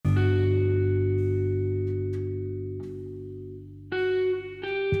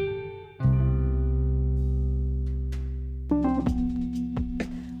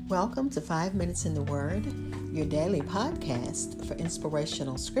Welcome to 5 Minutes in the Word, your daily podcast for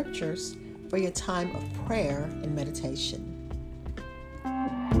inspirational scriptures for your time of prayer and meditation.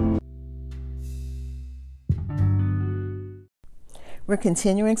 We're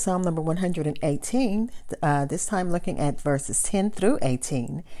continuing Psalm number 118, this time looking at verses 10 through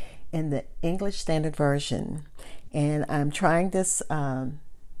 18 in the English Standard Version. And I'm trying this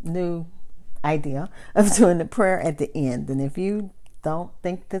new idea of doing the prayer at the end. And if you don't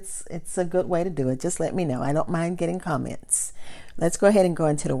think it's a good way to do it, just let me know. I don't mind getting comments. Let's go ahead and go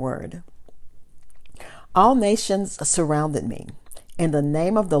into the word. All nations surrounded me. In the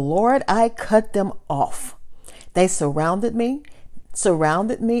name of the Lord, I cut them off. They surrounded me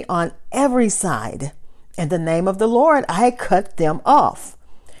on every side. In the name of the Lord, I cut them off.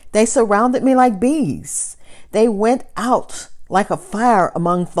 They surrounded me like bees. They went out like a fire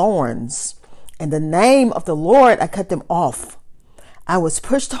among thorns. In the name of the Lord, I cut them off. I was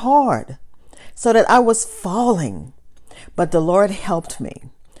pushed hard so that I was falling, but the Lord helped me.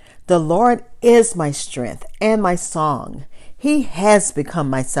 The Lord is my strength and my song. He has become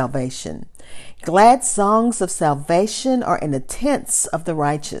my salvation. Glad songs of salvation are in the tents of the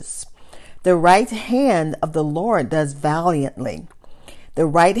righteous. The right hand of the Lord does valiantly. The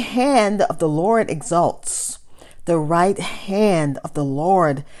right hand of the Lord exalts. The right hand of the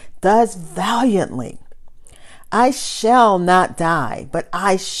Lord does valiantly. I shall not die, but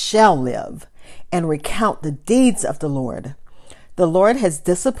I shall live and recount the deeds of the Lord. The Lord has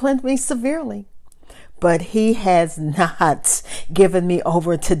disciplined me severely, but he has not given me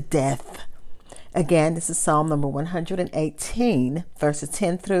over to death. Again, this is Psalm number 118, verses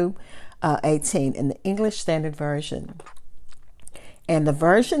 10 through 18 in the English Standard Version. And the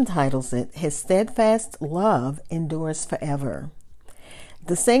version titles it, His Steadfast Love Endures Forever.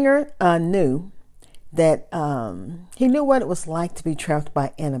 The singer knew that he knew what it was like to be trapped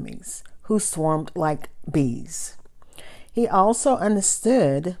by enemies who swarmed like bees. He also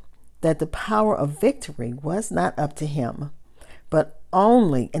understood that the power of victory was not up to him, but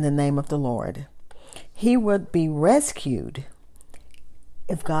only in the name of the Lord. He would be rescued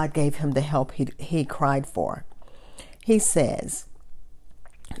if God gave him the help he cried for. He says,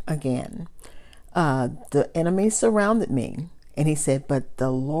 again, the enemy surrounded me, and he said, but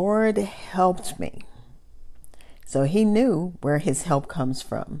the Lord helped me. So he knew where his help comes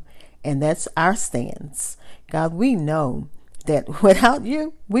from. And that's our stance. God, we know that without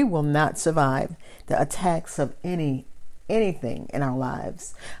you, we will not survive the attacks of anything in our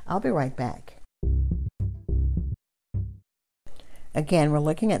lives. I'll be right back. Again, we're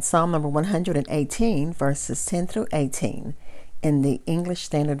looking at Psalm number 118, verses 10 through 18 in the English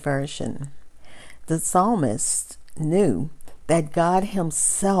Standard Version. The psalmist knew that God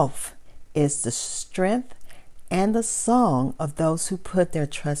himself is the strength and the song of those who put their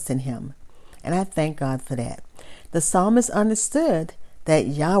trust in him. And I thank God for that. The psalmist understood that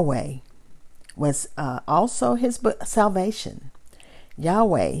Yahweh was also his salvation.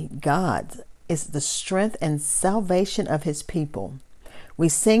 Yahweh, God, is the strength and salvation of his people. We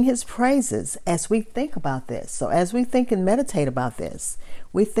sing his praises as we think about this. So as we think and meditate about this,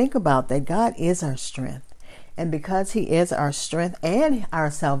 we think about that God is our strength. And because he is our strength and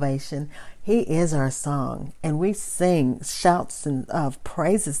our salvation, he is our song. And we sing shouts of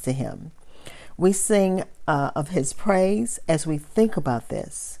praises to him. We sing of his praise as we think about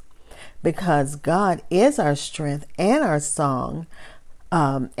this. Because God is our strength and our song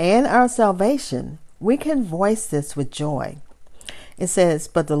and our salvation, we can voice this with joy. It says,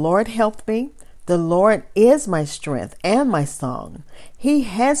 but the Lord helped me. The Lord is my strength and my song. He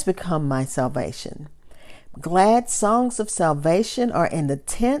has become my salvation. Glad songs of salvation are in the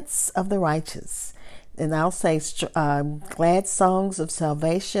tents of the righteous. And I'll say glad songs of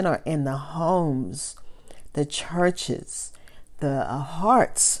salvation are in the homes, the churches, the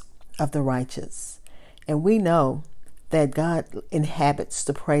hearts of the righteous. And we know that God inhabits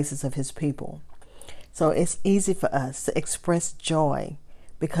the praises of his people. So it's easy for us to express joy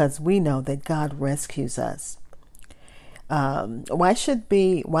because we know that God rescues us. Why should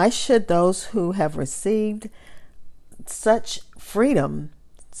those who have received such freedom,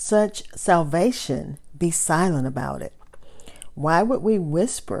 such salvation, be silent about it? Why would we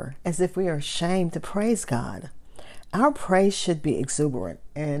whisper as if we are ashamed to praise God? Our praise should be exuberant.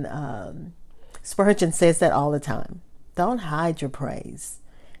 And Spurgeon says that all the time. Don't hide your praise.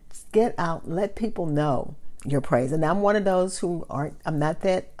 Just get out, let people know your praise. And I'm one of those who I'm not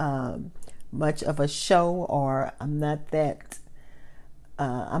that much of a show, or I'm not that,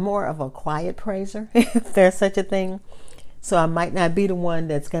 I'm more of a quiet praiser, if there's such a thing. So I might not be the one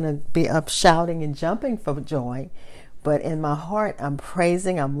that's going to be up shouting and jumping for joy, But in my heart, I'm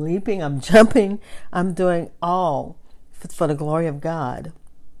praising, I'm leaping, I'm jumping, I'm doing all for the glory of God.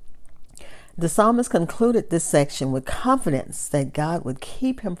 The psalmist concluded this section with confidence that God would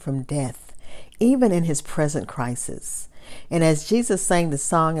keep him from death, even in his present crisis. And as Jesus sang the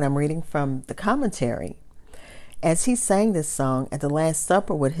song, and I'm reading from the commentary, as he sang this song at the Last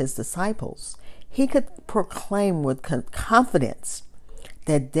Supper with his disciples, he could proclaim with confidence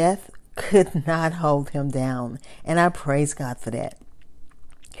that death could not hold him down. And I praise God for that.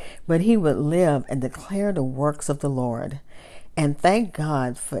 But he would live and declare the works of the Lord. And thank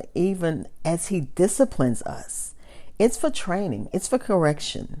God for even as he disciplines us. It's for training. It's for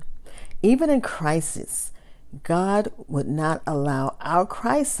correction. Even in crisis, God would not allow our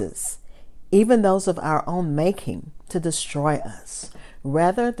crisis, even those of our own making, to destroy us.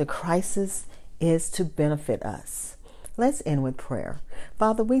 Rather, the crisis is to benefit us. Let's end with prayer.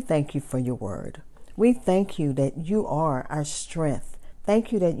 Father, we thank you for your word. We thank you that you are our strength.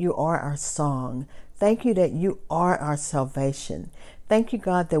 Thank you that you are our song. Thank you that you are our salvation. Thank you,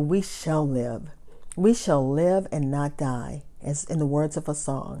 God, that we shall live. We shall live and not die, as in the words of a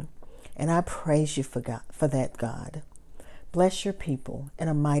song. And I praise you for that, God. Bless your people in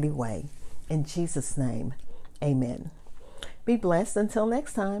a mighty way. In Jesus' name, amen. Be blessed until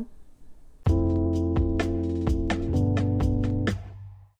next time.